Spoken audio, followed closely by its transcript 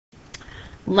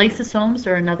Lysosomes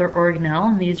are another organelle,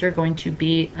 and these are going to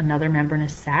be another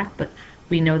membranous sac, but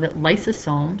we know that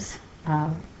lysosomes,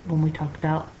 when we talk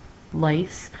about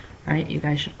lice, right, you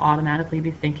guys should automatically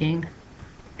be thinking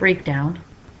breakdown,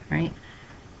 right?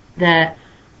 That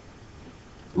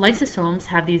lysosomes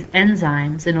have these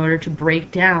enzymes in order to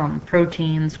break down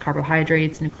proteins,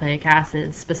 carbohydrates, nucleic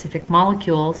acids, specific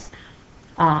molecules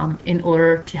in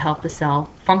order to help the cell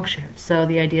function. So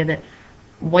the idea that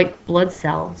white blood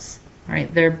cells,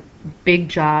 right, their big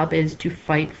job is to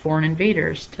fight foreign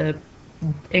invaders, to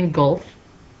engulf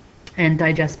and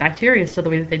digest bacteria. So the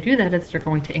way that they do that is they're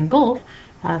going to engulf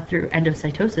through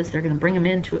endocytosis. They're going to bring them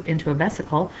into a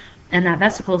vesicle, and that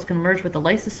vesicle is going to merge with the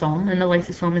lysosome, and the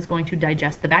lysosome is going to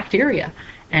digest the bacteria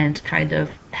and kind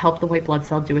of help the white blood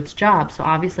cell do its job. So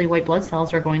obviously white blood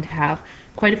cells are going to have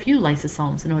quite a few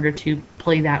lysosomes in order to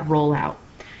play that role out.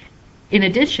 In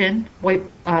addition, white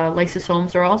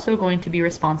lysosomes are also going to be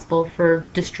responsible for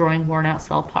destroying worn out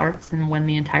cell parts and when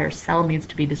the entire cell needs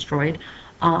to be destroyed,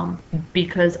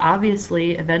 because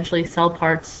obviously eventually cell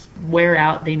parts wear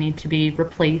out, they need to be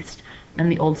replaced, and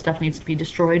the old stuff needs to be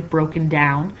destroyed, broken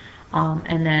down,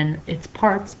 and then its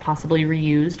parts possibly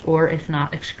reused or if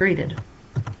not excreted.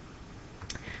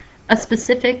 A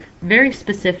specific, very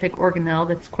specific organelle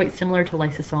that's quite similar to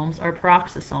lysosomes are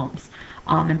peroxisomes.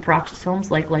 And peroxisomes,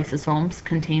 like lysosomes,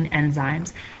 contain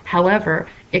enzymes. However,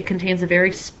 it contains a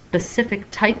very specific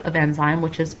type of enzyme,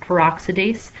 which is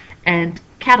peroxidase and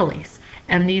catalase.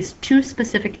 And these two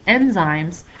specific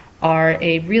enzymes are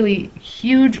a really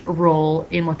huge role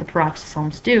in what the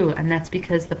peroxisomes do, and that's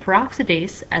because the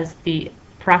peroxidase, as the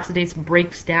peroxidase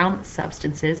breaks down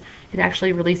substances, it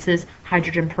actually releases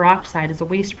hydrogen peroxide as a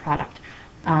waste product.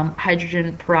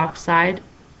 Hydrogen peroxide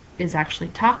is actually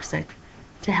toxic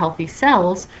to healthy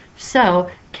cells, so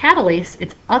catalase,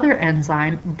 its other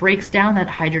enzyme, breaks down that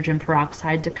hydrogen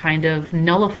peroxide to kind of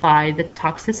nullify the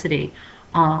toxicity.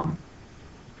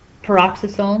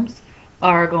 Peroxisomes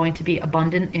are going to be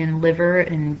abundant in liver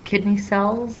and kidney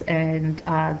cells, and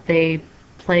they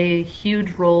play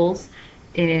huge roles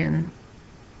in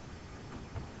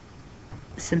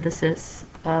synthesis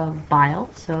of bile,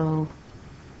 so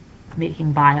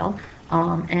making bile,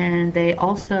 and they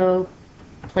also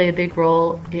play a big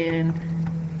role in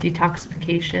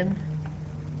detoxification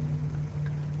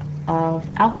of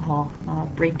alcohol,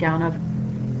 breakdown of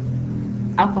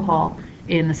alcohol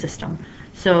in the system.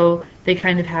 So they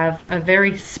kind of have a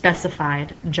very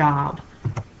specified job.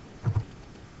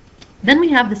 Then we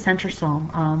have the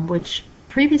centrosome, which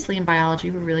previously in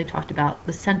biology we really talked about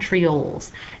the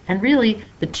centrioles, and really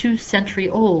the two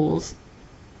centrioles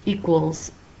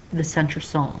equals the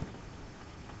centrosome.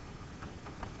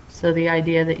 So the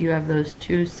idea that you have those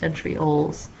two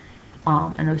centrioles,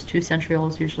 and those two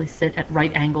centrioles usually sit at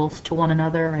right angles to one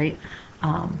another, right?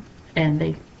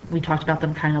 And we talked about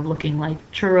them kind of looking like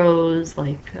churros,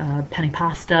 like penny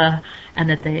pasta, and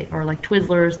that they are like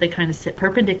Twizzlers. They kind of sit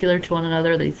perpendicular to one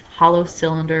another, these hollow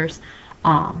cylinders.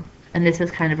 And this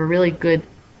is kind of a really good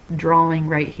drawing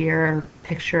right here,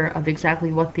 picture of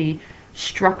exactly what the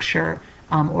structure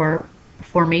or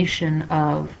formation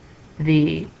of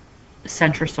the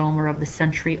centrosome or of the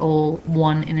centriole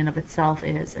one in and of itself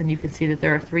is. And you can see that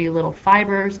there are three little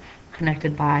fibers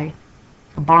connected by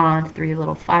a bond, three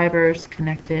little fibers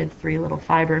connected, three little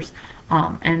fibers,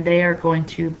 and they are going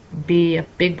to be a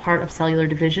big part of cellular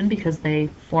division because they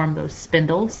form those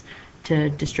spindles to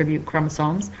distribute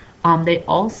chromosomes. They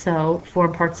also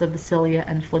form parts of the cilia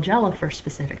and flagella for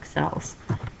specific cells.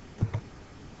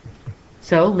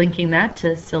 So linking that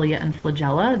to cilia and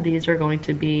flagella, these are going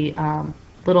to be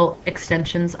little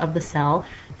extensions of the cell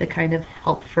that kind of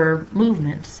help for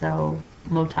movement. So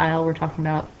motile, we're talking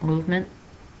about movement.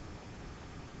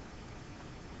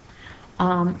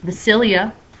 The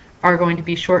cilia are going to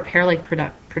be short hair-like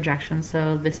projections,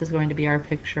 so this is going to be our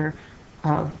picture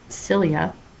of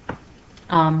cilia.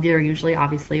 They're usually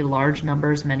obviously large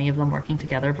numbers, many of them working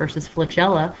together, versus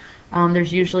flagella.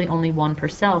 There's usually only one per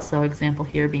cell, so example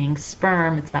here being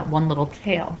sperm, it's that one little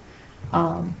tail.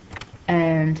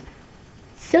 And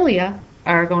cilia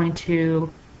are going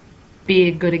to be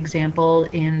a good example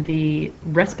in the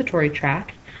respiratory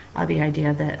tract. The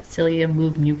idea that cilia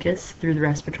move mucus through the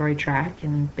respiratory tract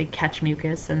and they catch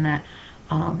mucus, and that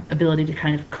ability to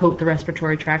kind of coat the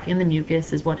respiratory tract in the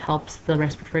mucus is what helps the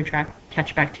respiratory tract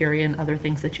catch bacteria and other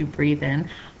things that you breathe in.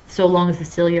 So long as the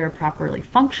cilia are properly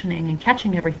functioning and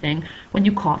catching everything, when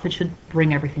you cough it should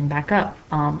bring everything back up.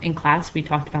 In class we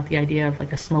talked about the idea of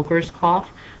like a smoker's cough,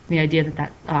 the idea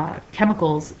that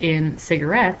chemicals in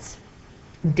cigarettes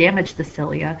damage the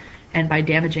cilia And by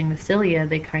damaging the cilia,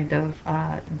 they kind of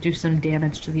do some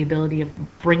damage to the ability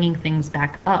of bringing things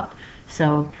back up.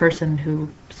 So a person who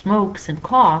smokes and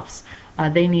coughs,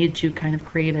 they need to kind of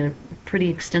create a pretty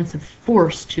extensive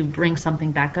force to bring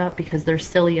something back up because their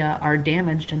cilia are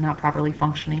damaged and not properly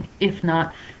functioning, if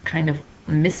not kind of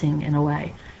missing in a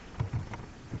way.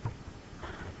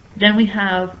 Then we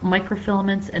have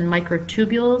microfilaments and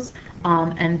microtubules,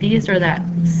 and these are that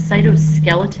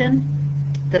cytoskeleton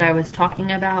that I was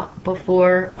talking about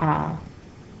before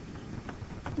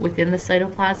within the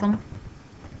cytoplasm.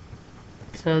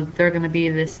 So they're going to be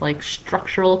this like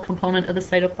structural component of the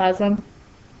cytoplasm.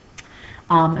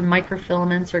 And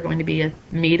microfilaments are going to be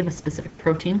made of a specific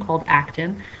protein called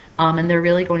actin, and they're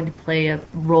really going to play a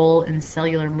role in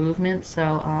cellular movement.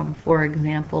 So, for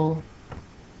example,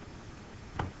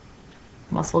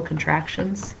 muscle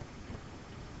contractions.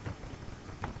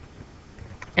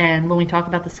 And when we talk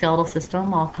about the skeletal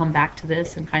system, I'll come back to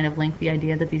this and kind of link the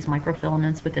idea that these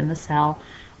microfilaments within the cell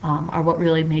are what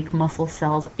really make muscle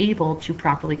cells able to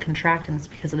properly contract, and it's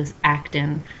because of this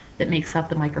actin that makes up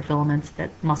the microfilaments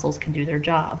that muscles can do their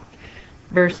job.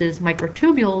 Versus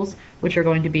microtubules, which are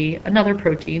going to be another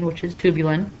protein, which is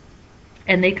tubulin,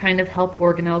 and they kind of help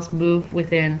organelles move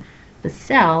within the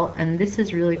cell, and this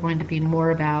is really going to be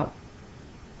more about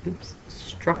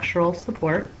structural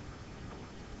support.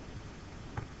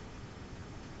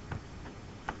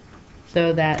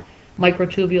 So that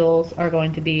microtubules are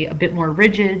going to be a bit more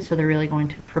rigid, so they're really going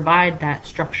to provide that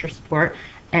structure support.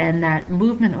 And that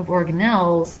movement of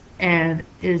organelles and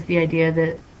is the idea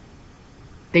that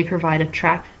they provide a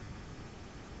track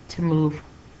to move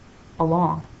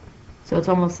along. So it's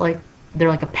almost like they're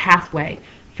like a pathway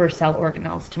for cell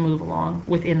organelles to move along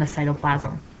within the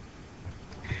cytoplasm.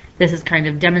 This is kind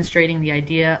of demonstrating the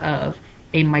idea of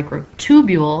a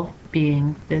microtubule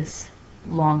being this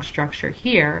long structure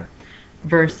here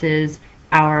versus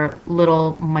our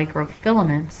little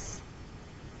microfilaments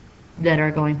that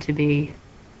are going to be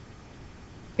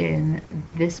in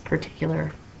this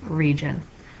particular region,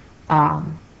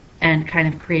 and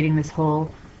kind of creating this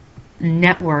whole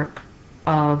network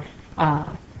of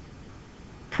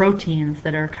proteins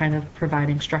that are kind of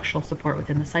providing structural support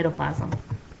within the cytoplasm.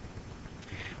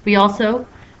 We also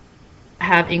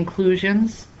have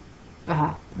inclusions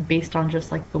based on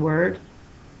just like the word.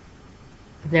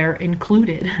 They're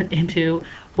included into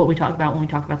what we talk about when we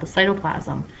talk about the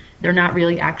cytoplasm. They're not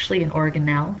really actually an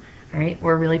organelle, right?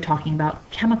 We're really talking about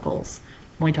chemicals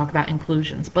when we talk about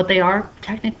inclusions, but they are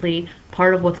technically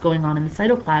part of what's going on in the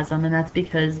cytoplasm, and that's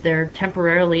because they're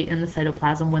temporarily in the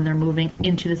cytoplasm when they're moving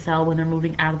into the cell, when they're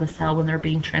moving out of the cell, when they're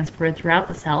being transported throughout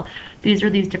the cell. These are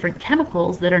these different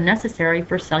chemicals that are necessary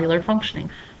for cellular functioning.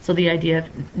 So the idea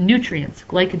of nutrients,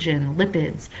 glycogen,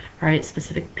 lipids, right,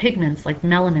 specific pigments like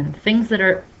melanin, things that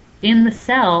are in the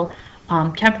cell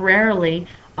temporarily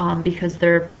because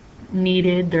they're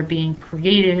needed, they're being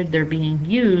created, they're being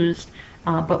used,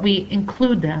 but we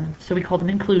include them, so we call them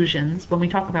inclusions when we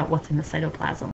talk about what's in the cytoplasm.